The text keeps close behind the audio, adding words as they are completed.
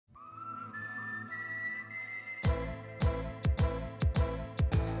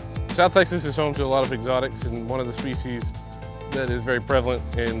South Texas is home to a lot of exotics, and one of the species that is very prevalent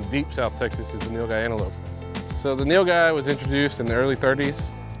in deep South Texas is the Nilgai antelope. So the Nilgai was introduced in the early 30s.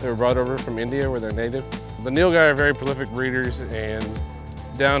 They were brought over from India where they're native. The Nilgai are very prolific breeders, and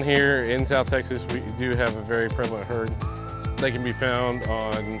down here in South Texas we do have a very prevalent herd. They can be found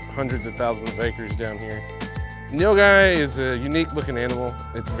on hundreds of thousands of acres down here. Nilgai is a unique looking animal.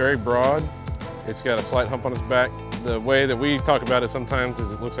 It's very broad. It's got a slight hump on its back. The way that we talk about it sometimes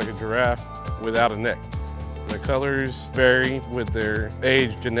is it looks like a giraffe without a neck. The colors vary with their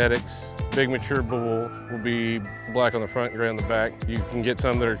age, genetics. Big mature bull will be black on the front, gray on the back. You can get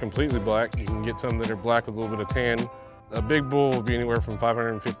some that are completely black. You can get some that are black with a little bit of tan. A big bull will be anywhere from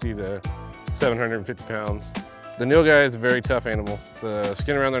 550 to 750 pounds. The Nilgai is a very tough animal. The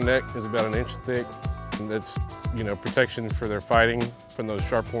skin around their neck is about an inch thick. And that's, protection for their fighting from those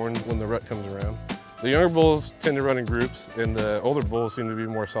sharp horns when the rut comes around. The younger bulls tend to run in groups, and the older bulls seem to be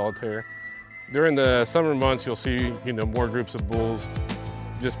more solitary. During the summer months, you'll see, more groups of bulls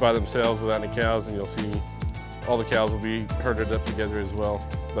just by themselves without any cows, and you'll see all the cows will be herded up together as well.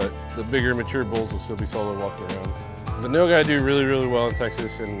 But the bigger mature bulls will still be solo walking around. The Nilgai do really, really well in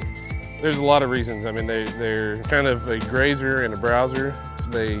Texas, and there's a lot of reasons. I mean, they're kind of a grazer and a browser.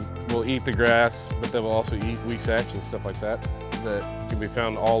 They will eat the grass, but they will also eat weak sacks and stuff like that can be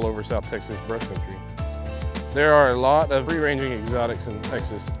found all over South Texas brush country. There are a lot of free-ranging exotics in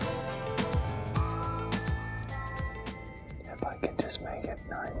Texas. If I could just make it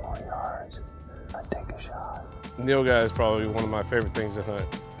 9 more yards, I'd take a shot. Nilgai is probably one of my favorite things to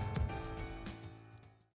hunt.